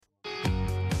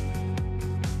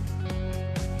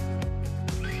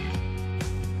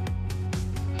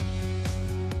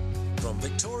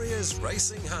Victoria's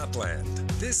racing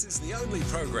heartland. This is the only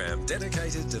program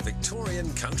dedicated to Victorian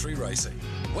country racing.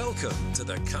 Welcome to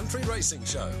the Country Racing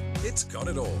Show. It's got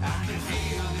it all.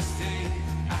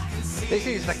 This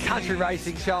is the Country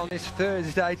Racing Show on this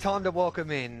Thursday. Time to welcome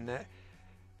in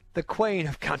the Queen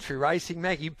of Country Racing,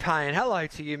 Maggie Payne. Hello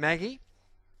to you, Maggie.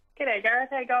 G'day,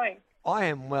 Gareth. How you going? I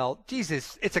am well.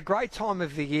 Jesus, it's a great time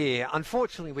of the year.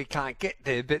 Unfortunately, we can't get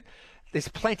there, but there's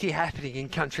plenty happening in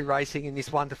country racing in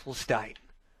this wonderful state.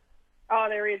 Oh,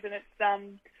 there is, and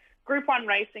it's Group 1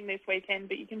 racing this weekend,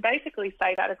 but you can basically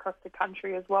say that across the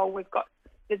country as well. We've got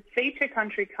the feature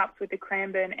country cups with the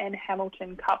Cranbourne and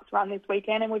Hamilton Cups run this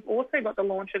weekend, and we've also got the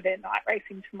launch of their night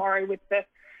racing tomorrow with the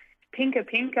Pinker.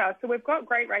 So we've got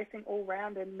great racing all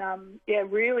round, and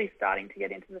really starting to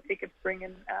get into the thick of spring,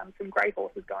 and some great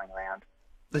horses going around.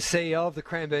 The CEO of the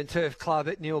Cranbourne Turf Club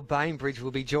at Neil Bainbridge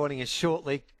will be joining us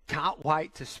shortly. Can't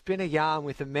wait to spin a yarn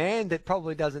with a man that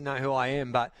probably doesn't know who I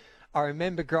am, but I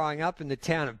remember growing up in the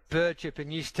town of Birchip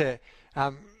and used to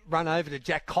run over to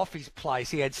Jack Coffey's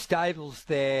place. He had stables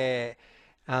there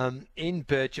in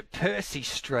Birchip, Percy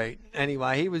Street.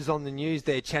 Anyway, he was on the news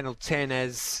there, Channel 10,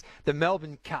 as the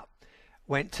Melbourne Cup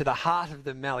went to the heart of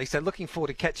the Mallee. So looking forward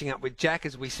to catching up with Jack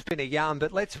as we spin a yarn,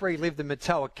 but let's relive the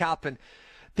Matoa Cup. And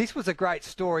this was a great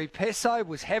story. Peso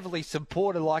was heavily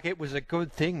supported like it was a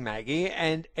good thing, Maggie,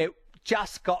 and it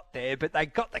just got there, but they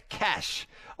got the cash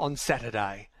on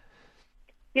Saturday.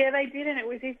 Yeah, they did, and it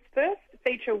was his first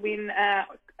feature win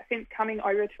since coming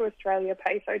over to Australia.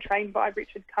 Peso, trained by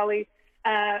Richard Cully,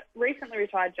 recently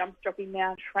retired jump jockey,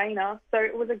 now trainer. So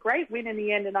it was a great win in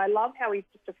the end, and I love how he's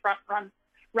just a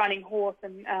running horse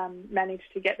and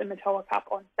managed to get the Matoa Cup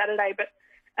on Saturday.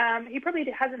 But he probably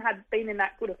hasn't been in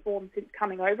that good a form since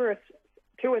coming over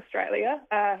to Australia.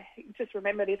 Just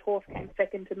remember, this horse came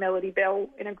second to Melody Bell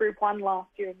in a Group 1 last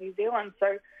year in New Zealand.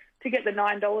 So to get the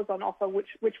 $9 on offer, which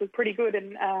was pretty good,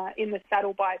 and in the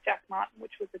saddle by Jack Martin,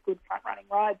 which was a good front-running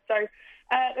ride. So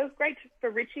it was great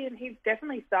for Richie, and he's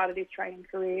definitely started his training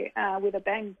career with a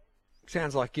bang.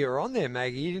 Sounds like you were on there,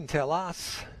 Maggie. You didn't tell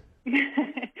us.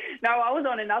 No, I was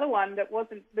on another one that was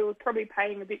probably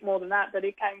paying a bit more than that, but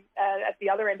it came at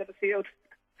the other end of the field.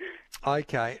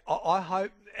 Okay. I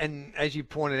hope, and as you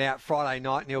pointed out, Friday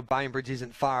night, Neil Bainbridge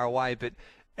isn't far away, but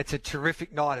it's a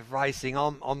terrific night of racing.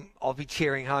 I'll be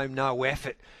cheering home no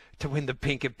effort to win the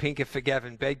Pinker for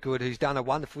Gavin Bedgood, who's done a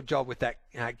wonderful job with that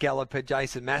galloper.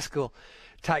 Jason Maskell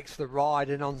takes the ride,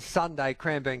 and on Sunday,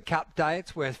 Cranbourne Cup Day,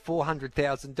 it's worth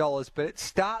 $400,000, but it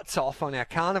starts off on our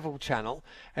Carnival channel,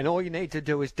 and all you need to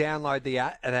do is download the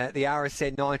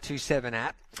RSN 927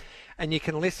 app, and you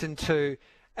can listen to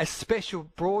a special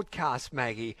broadcast,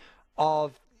 Maggie,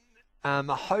 of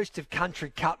a host of country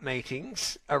cup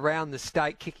meetings around the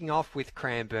state, kicking off with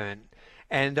Cranbourne.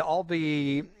 And I'll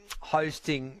be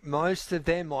hosting most of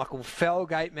them. Michael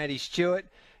Felgate, Matty Stewart,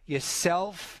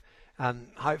 yourself,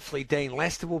 hopefully Dean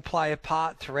Lester will play a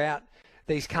part throughout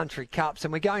these country cups,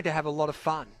 and we're going to have a lot of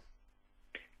fun.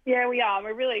 Yeah, we are.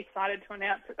 We're really excited to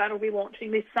announce that that'll be launching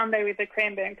this Sunday with the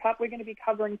Cranbourne Cup. We're going to be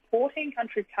covering 14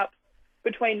 country cups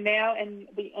between now and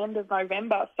the end of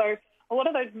November. So a lot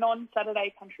of those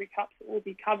non-Saturday country cups that we'll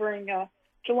be covering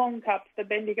Geelong Cups, the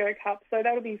Bendigo Cup. So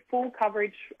that'll be full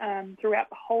coverage throughout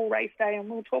the whole race day, and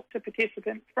we'll talk to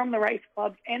participants from the race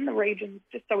clubs and the regions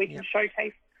just so we can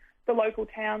showcase the local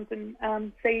towns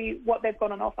and see what they've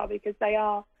got on offer, because they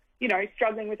are,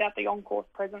 struggling without the on-course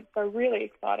presence. So really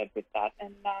excited with that,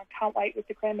 and can't wait with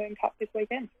the Cranbourne Cup this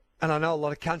weekend. And I know a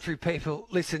lot of country people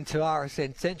listen to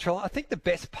RSN Central. I think the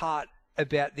best part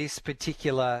about this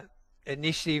particular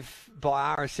initiative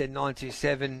by RSN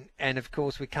 927 and, of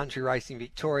course, with Country Racing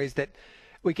Victoria is that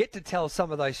we get to tell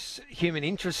some of those human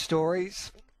interest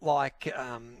stories, like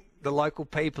the local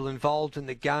people involved in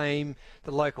the game,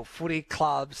 the local footy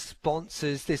clubs,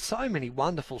 sponsors. There's so many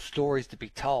wonderful stories to be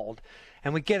told,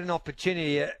 and we get an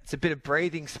opportunity. It's a bit of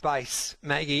breathing space,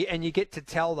 Maggie, and you get to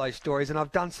tell those stories. And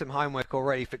I've done some homework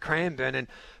already for Cranbourne, and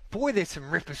boy, there's some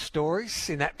ripper stories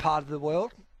in that part of the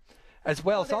world as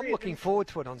well. So I'm looking forward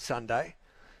to it on Sunday.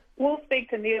 We'll speak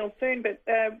to Neil soon, but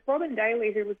Robin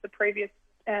Daly, who was the previous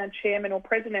chairman or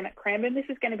president at Cranbourne, this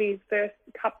is going to be his first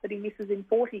cup that he misses in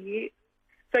 40 years.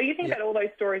 So you think about all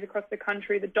those stories across the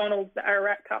country, the Donalds, the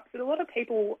Ararat Cups. There's a lot of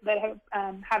people that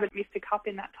haven't missed a cup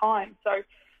in that time. So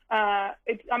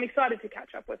I'm excited to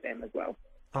catch up with them as well.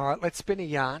 All right, let's spin a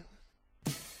yarn.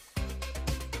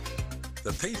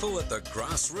 The people at the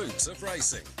grassroots of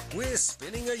racing. We're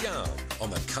spinning a yarn on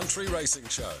the Country Racing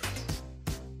Show.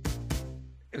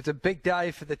 It was a big day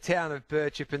for the town of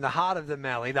Birchip in the heart of the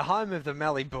Mallee, the home of the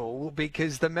Mallee Bull,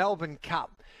 because the Melbourne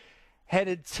Cup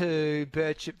headed to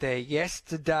Birchip there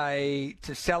yesterday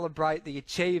to celebrate the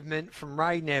achievement from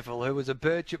Ray Neville, who was a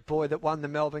Birchip boy that won the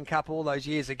Melbourne Cup all those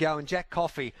years ago. And Jack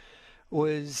Coffey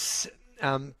was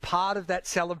part of that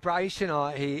celebration.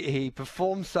 He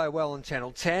performed so well on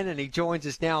Channel 10, and he joins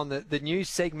us now on the news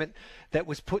segment that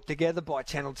was put together by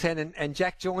Channel 10. And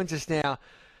Jack joins us now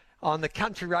on the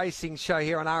Country Racing Show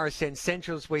here on RSN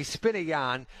Central as we spin a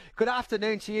yarn. Good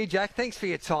afternoon to you, Jack. Thanks for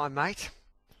your time, mate.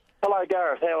 Hello,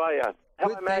 Gareth. How are you?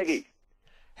 Hello, Good, Maggie.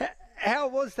 How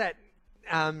was that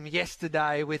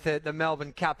yesterday with the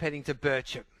Melbourne Cup heading to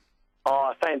Birchip?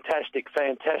 Oh, fantastic.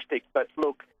 But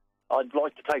look, I'd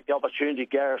like to take the opportunity,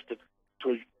 Gareth,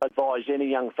 to advise any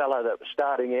young fellow that was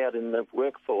starting out in the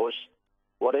workforce,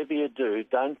 whatever you do,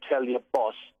 don't tell your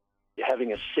boss you're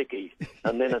having a sickie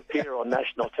and then appear on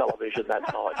national television that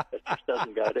night. It just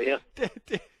doesn't go down.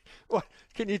 What?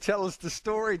 Can you tell us the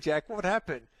story, Jack? What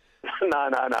happened? No,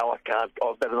 I can't.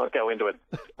 I better not go into it.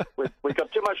 We've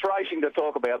got too much racing to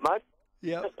talk about, mate.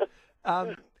 Yep.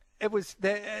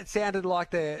 It sounded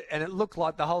like and it looked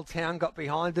like the whole town got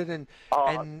behind it.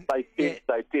 They did.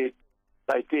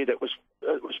 It was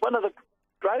one of the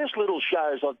greatest little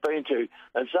shows I've been to,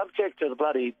 and subject to the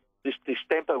bloody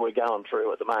distemper we're going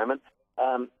through at the moment,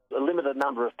 a limited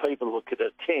number of people who could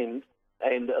attend,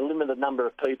 and a limited number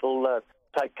of people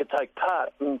could take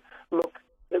part. And look,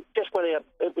 it just went out.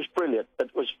 It was brilliant.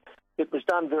 It was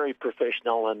done very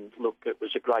professional, and look, it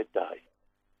was a great day.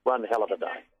 One hell of a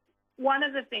day. One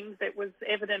of the things that was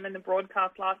evident in the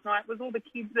broadcast last night was all the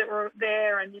kids that were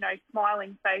there and,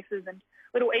 smiling faces, and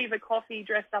little Eva Coffey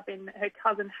dressed up in her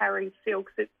cousin Harry's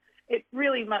silks. It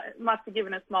really must have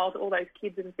given a smile to all those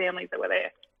kids and families that were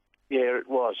there. Yeah, it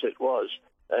was.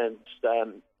 And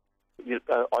I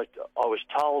was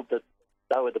told that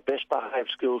they were the best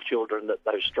behaved school children that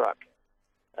they struck.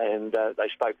 And they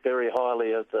spoke very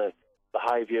highly of the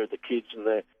behaviour of the kids and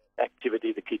the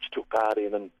activity the kids took part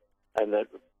in, and that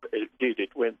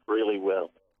it went really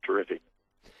well. Terrific.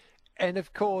 And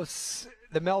of course,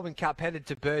 the Melbourne Cup headed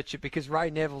to Birchip because Ray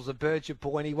Neville's a Birchip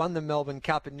boy, and he won the Melbourne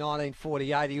Cup in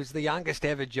 1948. He was the youngest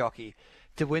ever jockey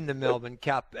to win the Melbourne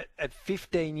Cup at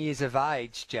 15 years of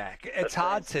age, Jack. It's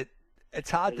hard to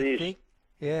think.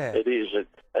 Yeah. It is.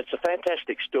 It's a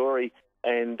fantastic story,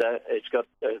 and it's got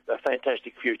a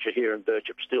fantastic future here in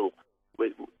Birchip still,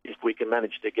 if we can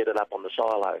manage to get it up on the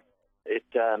silo.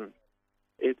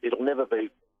 It'll never be,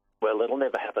 well, it'll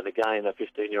never happen again, a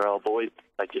 15-year-old boy.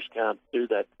 They just can't do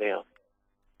that now.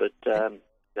 But,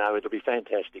 no, it'll be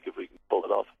fantastic if we can pull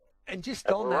it off. And just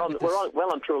we're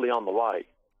well and truly on the way.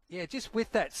 Yeah, just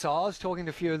with that, so I was talking to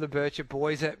a few of the Birchip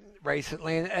boys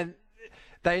recently, and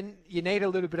you need a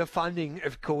little bit of funding,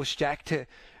 of course, Jack, to,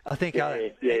 I think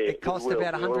it costs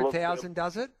about 100,000,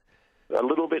 does it? A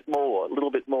little bit more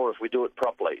if we do it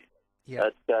properly. Yeah.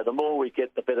 The more we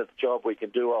get, the better the job we can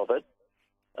do of it.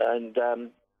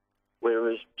 And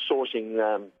we're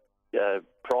sourcing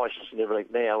prices and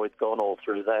everything now. We've gone all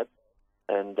through that.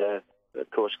 And, of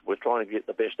course, we're trying to get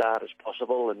the best artists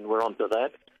possible, and we're onto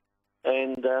that.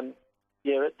 And,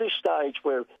 at this stage,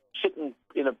 we're sitting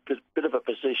in a bit of a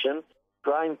position.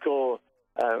 GrainCorp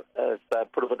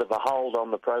have put a bit of a hold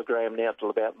on the program now till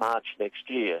about March next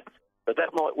year. But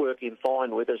that might work in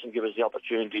fine with us and give us the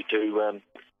opportunity to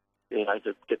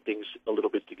get things a little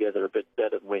bit together a bit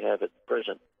better than we have at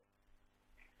present.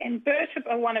 And Birchip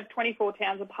are one of 24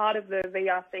 towns, a part of the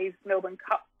VRC's Melbourne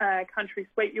Cup Country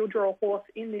Sweep. You'll draw a horse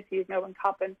in this year's Melbourne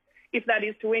Cup, and if that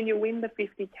is to win, you'll win the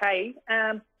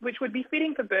 50K, which would be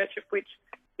fitting for Birchip, which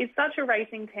is such a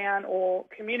racing town or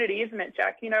community, isn't it,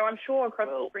 Jack? I'm sure across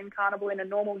the Spring Carnival in a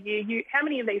normal year, how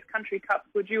many of these country cups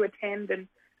would you attend and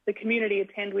the community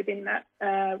attend within that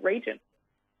region?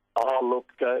 Oh, look,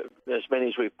 as many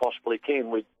as we possibly can.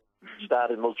 We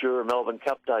started Mildura Melbourne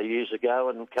Cup Day years ago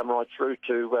and come right through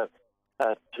to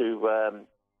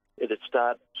it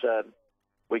starts.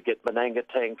 We get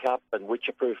Manangatang Cup and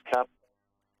Witcherproof Cup,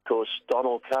 of course,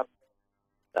 Donald Cup,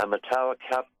 Matawa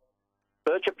Cup.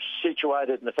 Birchip's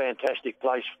situated in a fantastic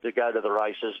place to go to the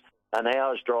races, an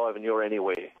hour's drive and you're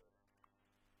anywhere.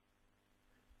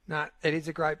 No, it is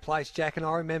a great place, Jack, and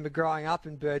I remember growing up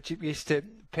in Birchip,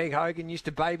 Peg Hogan used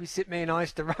to babysit me, and I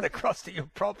used to run across to your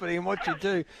property and watch you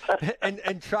do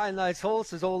and train those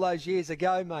horses all those years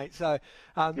ago, mate. So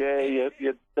you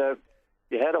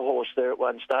had a horse there at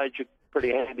one stage, a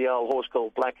pretty handy old horse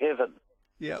called Black Heaven.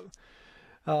 Yeah.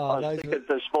 I was thinking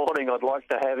this morning I'd like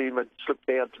to have him and slip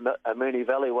down to Moonee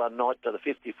Valley one night to the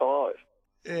 55.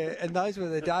 Yeah, and those were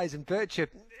the days in Birchip.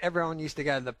 Everyone used to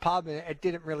go to the pub, and it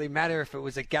didn't really matter if it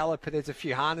was a galloper. There's a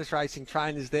few harness racing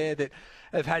trainers there that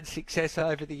have had success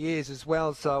over the years as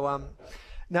well. So,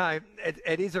 No,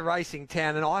 it is a racing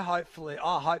town, and I hope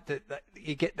that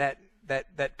you get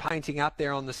that painting up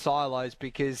there on the silos,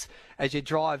 because as you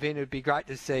drive in, it'd be great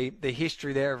to see the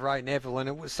history there of Ray Neville, and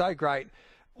it was so great.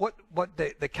 What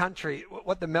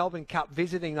the Melbourne Cup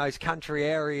visiting those country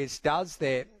areas does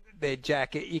there,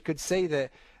 Jack. You could see the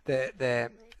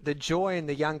joy in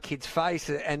the young kid's face,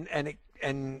 and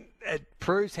it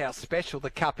proves how special the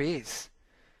Cup is.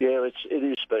 Yeah, it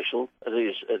is special.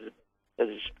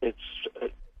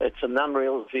 It's an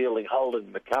unreal feeling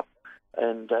holding the Cup,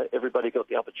 and everybody got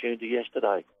the opportunity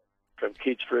yesterday, from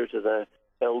kids through to the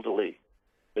elderly.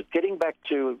 But getting back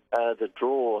to the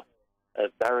draw,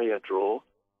 barrier draw,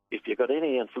 if you've got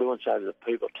any influence over the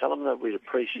people, tell them that we'd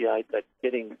appreciate that,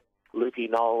 getting Lukey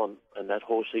Noel and that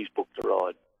horse he's booked to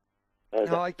ride.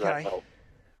 Okay.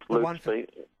 The one for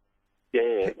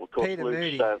of course, Peter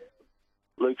Moody.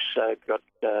 Luke's got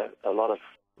a lot of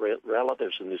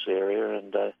relatives in this area,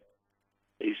 and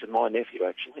he's my nephew,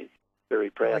 actually. Very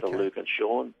proud of Luke and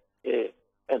Sean. Yeah,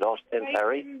 and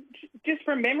Harry. Just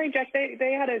from memory, Jack,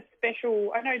 they had a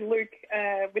special. I know Luke,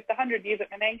 with the 100 years at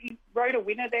Menangle, he rode a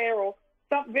winner there, or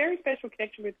some very special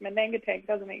connection with Menangatang,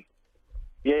 doesn't he?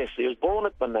 Yes, he was born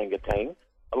at Menangatang.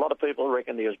 A lot of people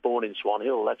reckon he was born in Swan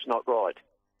Hill. That's not right.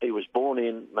 He was born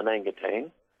in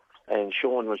Menangatang, and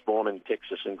Sean was born in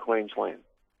Texas and Queensland.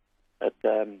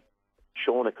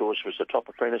 Sean, of course, was the top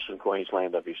apprentice in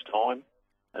Queensland of his time,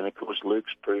 and of course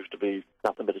Luke's proved to be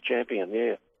nothing but a champion.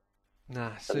 Yeah.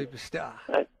 Nah, superstar.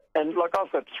 And like,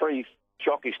 I've got three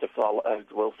jockeys to follow.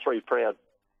 Three proud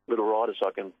little riders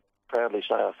I can proudly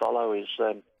say I follow is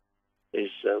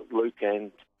Luke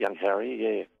and young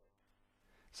Harry. Yeah.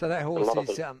 So that horse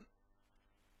is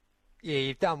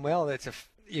you've done well.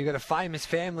 You've got a famous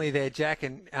family there, Jack,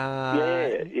 and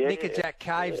Nickajack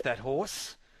Cave's that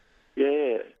horse.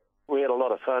 Yeah, we had a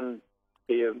lot of fun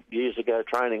here years ago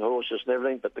training horses and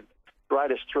everything, but the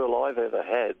greatest thrill I've ever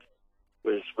had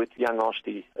was with young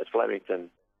Ostie at Flemington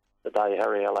the day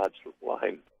Harry Allard's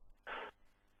won.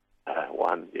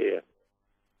 Yeah.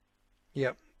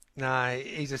 Yep. No,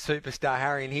 he's a superstar,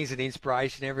 Harry, and he's an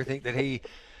inspiration. Everything that he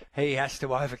has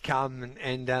to overcome,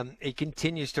 and he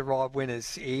continues to ride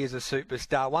winners. He is a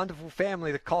superstar. Wonderful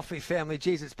family, the Coffey family.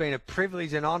 Geez, it's been a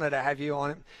privilege and honour to have you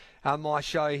on my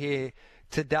show here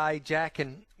today, Jack,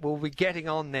 and we'll be getting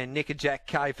on then Nickajack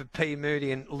Cave for P.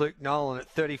 Moody and Luke Nolan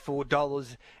at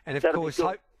 $34, and of course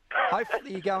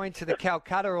hopefully you go into the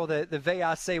Calcutta or the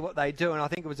VRC, what they do, and I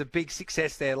think it was a big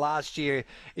success there last year.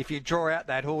 If you draw out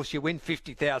that horse, you win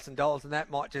 $50,000, and that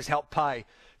might just help pay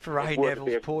for Ray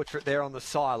Neville's portrait there on the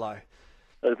silo.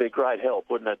 It'd be a great help,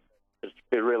 wouldn't it? It'd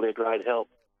be really a great help.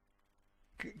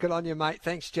 Good on you, mate.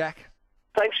 Thanks, Jack.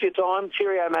 Thanks for your time.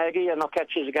 Cheerio, Maggie, and I'll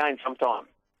catch you again sometime.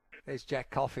 There's Jack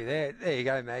Coffey there. There you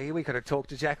go, Maggie. We could have talked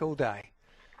to Jack all day.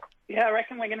 Yeah, I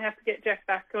reckon we're going to have to get Jack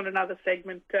back on another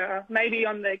segment, maybe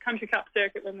on the Country Cup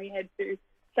circuit when we head to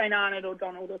St Arnaud or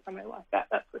Donald or somewhere like that,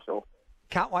 that's for sure.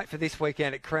 Can't wait for this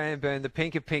weekend at Cranbourne, the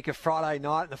Pinka Friday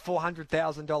night, the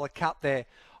 $400,000 Cup there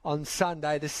on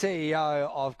Sunday. The CEO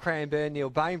of Cranbourne, Neil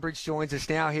Bainbridge, joins us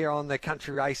now here on the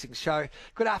Country Racing Show.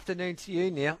 Good afternoon to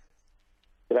you, Neil.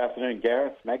 Good afternoon,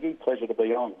 Gareth. Maggie, pleasure to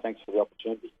be on. Thanks for the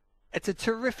opportunity. It's a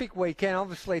terrific weekend.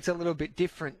 Obviously, it's a little bit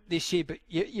different this year, but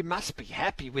you must be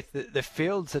happy with the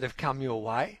fields that have come your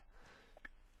way.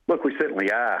 Look, we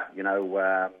certainly are.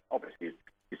 Obviously it's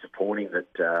disappointing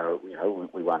that,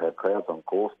 we won't have crowds on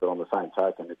course, but on the same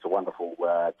token, it's a wonderful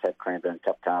TAB Cranbourne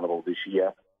Cup Carnival this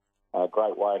year. A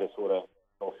great way to sort of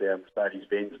off our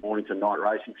Mercedes-Benz Mornington Night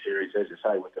Racing Series, as you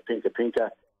say, with the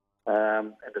Pinka.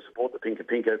 And to support the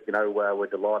Pinka, we're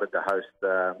delighted to host,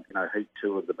 Heat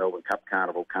 2 of the Melbourne Cup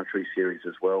Carnival Country Series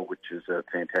as well, which is a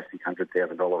fantastic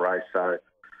 $100,000 race. So,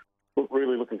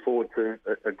 really looking forward to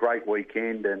a great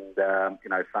weekend and,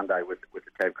 Sunday with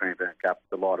the TAB Cranbourne Cup.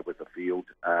 Delighted with the field,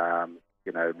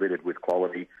 littered with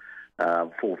quality,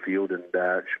 full field, and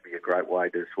it should be a great way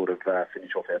to sort of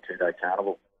finish off our two-day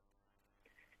carnival.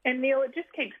 And Neil, it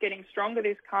just keeps getting stronger,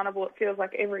 this carnival. It feels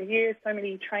like every year so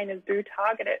many trainers do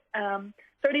target it.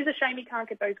 So it is a shame you can't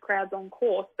get those crowds on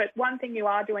course. But one thing you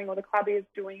are doing, or the club is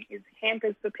doing, is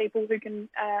hampers for people who can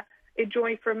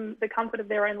enjoy from the comfort of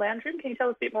their own lounge room. Can you tell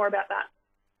us a bit more about that?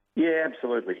 Yeah,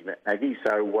 absolutely, Maggie.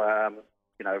 So,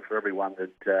 for everyone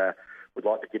that would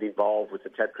like to get involved with the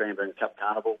TAB Cranbourne Cup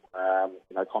Carnival,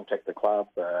 contact the club,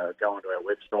 go onto our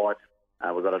website.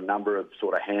 We've got a number of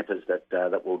sort of hampers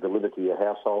that will deliver to your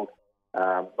household,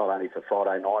 not only for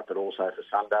Friday night but also for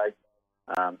Sunday.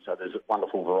 So there's a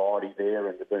wonderful variety there,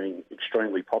 and they're being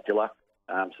extremely popular.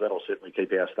 So that'll certainly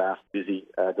keep our staff busy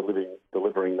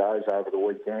delivering those over the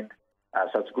weekend.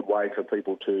 So it's a good way for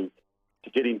people to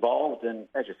get involved. And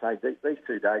as you say, these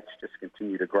two dates just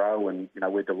continue to grow, and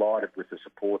we're delighted with the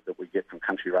support that we get from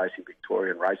Country Racing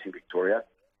Victoria and Racing Victoria.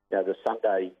 The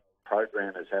Sunday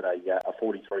program has had a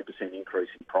 43% increase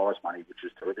in prize money, which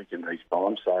is terrific in these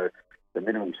times. So the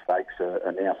minimum stakes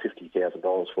are now $50,000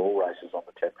 for all races on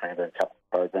the TAB Cranbourne Cup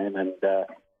program, and the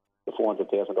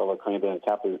 $400,000 Cranbourne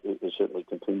Cup is certainly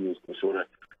continues to sort of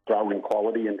grow in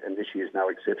quality, and this year's no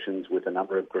exceptions, with a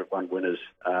number of Group 1 winners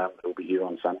who'll be here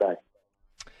on Sunday.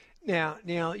 Now,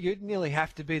 you'd nearly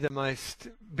have to be the most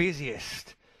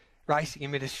busiest racing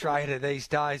administrator these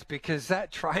days, because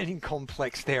that training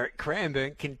complex there at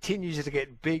Cranbourne continues to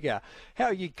get bigger. How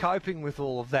are you coping with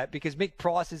all of that? Because Mick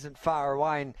Price isn't far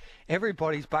away and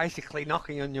everybody's basically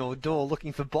knocking on your door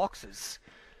looking for boxes.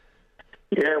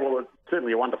 Yeah, well, it's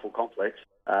certainly a wonderful complex.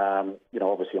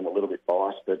 Obviously I'm a little bit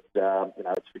biased, but,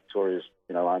 it's Victoria's,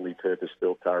 only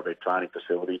purpose-built thoroughbred training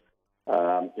facility.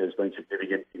 There's been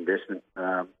significant investment,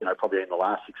 probably in the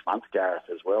last 6 months, Gareth,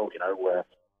 as well.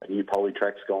 A new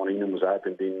polytrack's gone in and was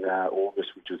opened in August,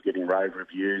 which was getting rave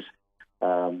reviews.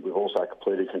 We've also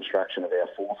completed construction of our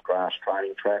fourth grass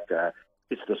training track.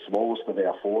 It's the smallest of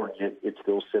our four, and yet it's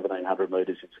still 1,700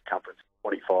 metres in circumference,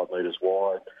 25 metres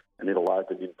wide, and it'll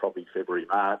open in probably February,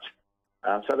 March.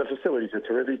 So the facilities are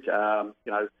terrific.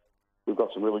 We've got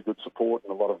some really good support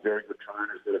and a lot of very good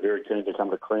trainers that are very keen to come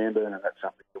to Cranbourne, and that's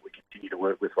something that we continue to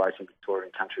work with Racing Victoria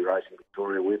and Country Racing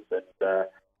Victoria with. And,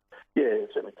 it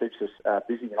certainly keeps us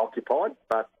busy and occupied,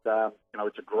 but,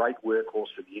 it's a great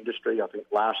workhorse for the industry. I think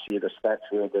last year the stats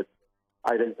were that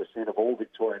 18% of all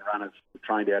Victorian runners were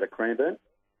trained out of Cranbourne,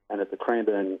 and at the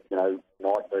Cranbourne,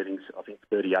 night meetings, I think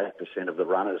 38% of the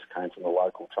runners came from the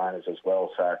local trainers as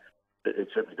well. So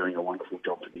it's certainly doing a wonderful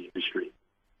job for the industry.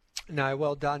 No,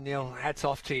 well done, Neil. Hats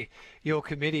off to your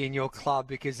committee and your club,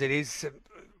 because it is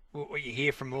what you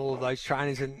hear from all of those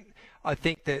trainers, and I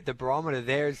think that the barometer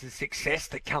there is the success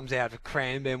that comes out of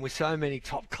Cranbourne, with so many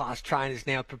top-class trainers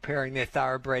now preparing their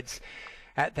thoroughbreds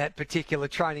at that particular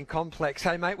training complex.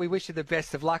 Hey, mate, we wish you the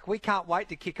best of luck. We can't wait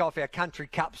to kick off our Country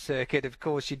Cup circuit. Of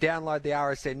course, you download the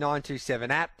RSN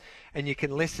 927 app and you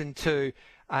can listen to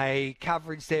a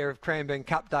coverage there of Cranbourne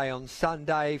Cup Day on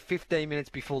Sunday, 15 minutes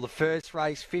before the first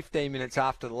race, 15 minutes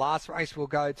after the last race we'll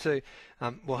go to.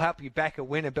 We'll help you back a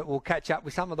winner, but we'll catch up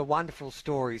with some of the wonderful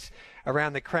stories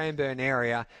around the Cranbourne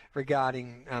area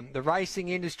regarding the racing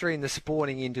industry and the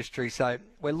sporting industry. So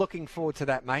we're looking forward to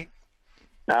that, mate.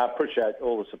 I appreciate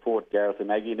all the support, Gareth and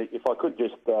Maggie. And if I could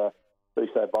just be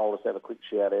so bold as to have a quick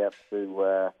shout-out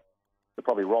to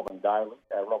probably Robin Daly.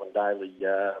 Robin Daly,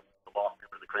 the life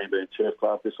member of the Cranbourne Turf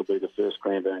Club. This will be the first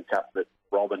Cranbourne Cup that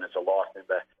Robin, as a life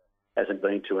member, hasn't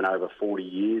been to in over 40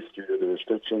 years due to the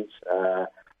restrictions.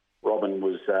 Robin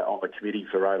was on the committee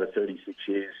for over 36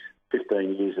 years,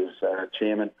 15 years as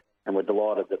chairman, and we're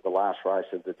delighted that the last race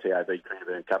of the TAB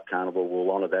Cranbourne Cup Carnival will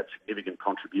honour that significant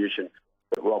contribution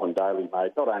that Robin Daly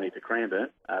made, not only to Cranbourne,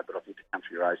 but I think to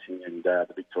country racing and the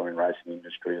Victorian racing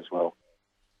industry as well.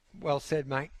 Well said,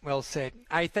 mate. Well said.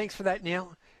 Hey, thanks for that,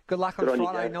 Neil. Good luck on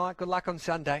Friday night. Good luck on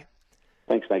Sunday.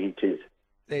 Thanks, Maggie. Cheers.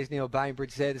 There's Neil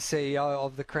Bainbridge there, the CEO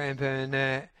of the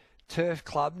Cranbourne Turf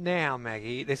Club. Now,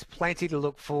 Maggie, there's plenty to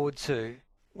look forward to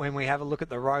when we have a look at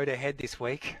the road ahead this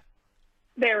week.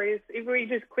 There is. If we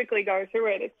just quickly go through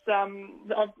it, it's I'm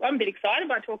a bit excited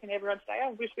by talking to everyone today. I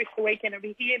wish the weekend will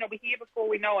be here, and it'll be here before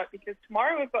we know it, because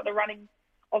tomorrow we've got the running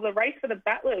of the race for the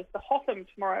Battlers, the Hotham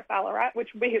tomorrow at Ballarat, which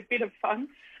will be a bit of fun.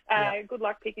 Good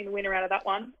luck picking the winner out of that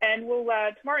one. And we'll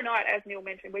tomorrow night, as Neil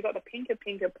mentioned, we've got the Pinker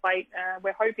plate.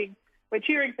 We're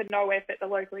cheering for No Effort, the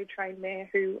locally trained mare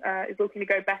who is looking to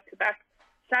go back-to-back.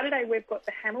 Saturday, we've got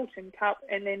the Hamilton Cup,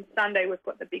 and then Sunday, we've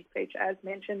got the big feature, as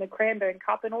mentioned, the Cranbourne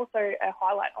Cup, and also a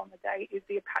highlight on the day is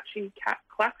the Apache Cat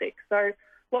Classic. So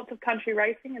lots of country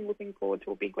racing, and looking forward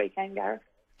to a big weekend, Gareth.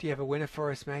 Do you have a winner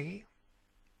for us, Maggie?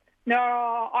 No,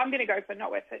 I'm going to go for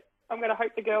No Effort. I'm going to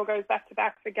hope the girl goes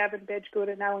back-to-back for Gavin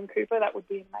Bedgood and Alan Cooper. That would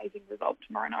be an amazing result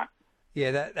tomorrow night.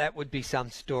 Yeah, that would be some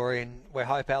story, and we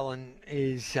hope Alan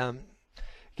is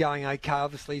going okay.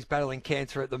 Obviously, he's battling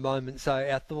cancer at the moment, so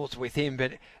our thoughts with him,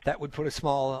 but that would put a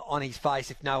smile on his face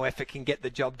if No Effort can get the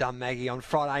job done, Maggie, on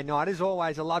Friday night. As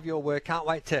always, I love your work. Can't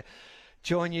wait to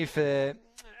join you for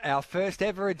our first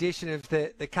ever edition of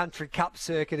the Country Cup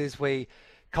circuit as we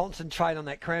concentrate on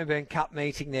that Cranbourne Cup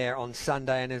meeting there on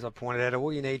Sunday. And as I pointed out,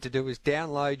 all you need to do is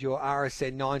download your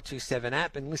RSN 927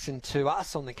 app and listen to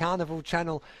us on the Carnival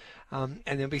channel, and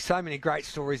there'll be so many great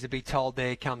stories to be told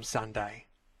there come Sunday.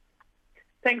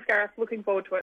 Thanks, Gareth. Looking forward to it.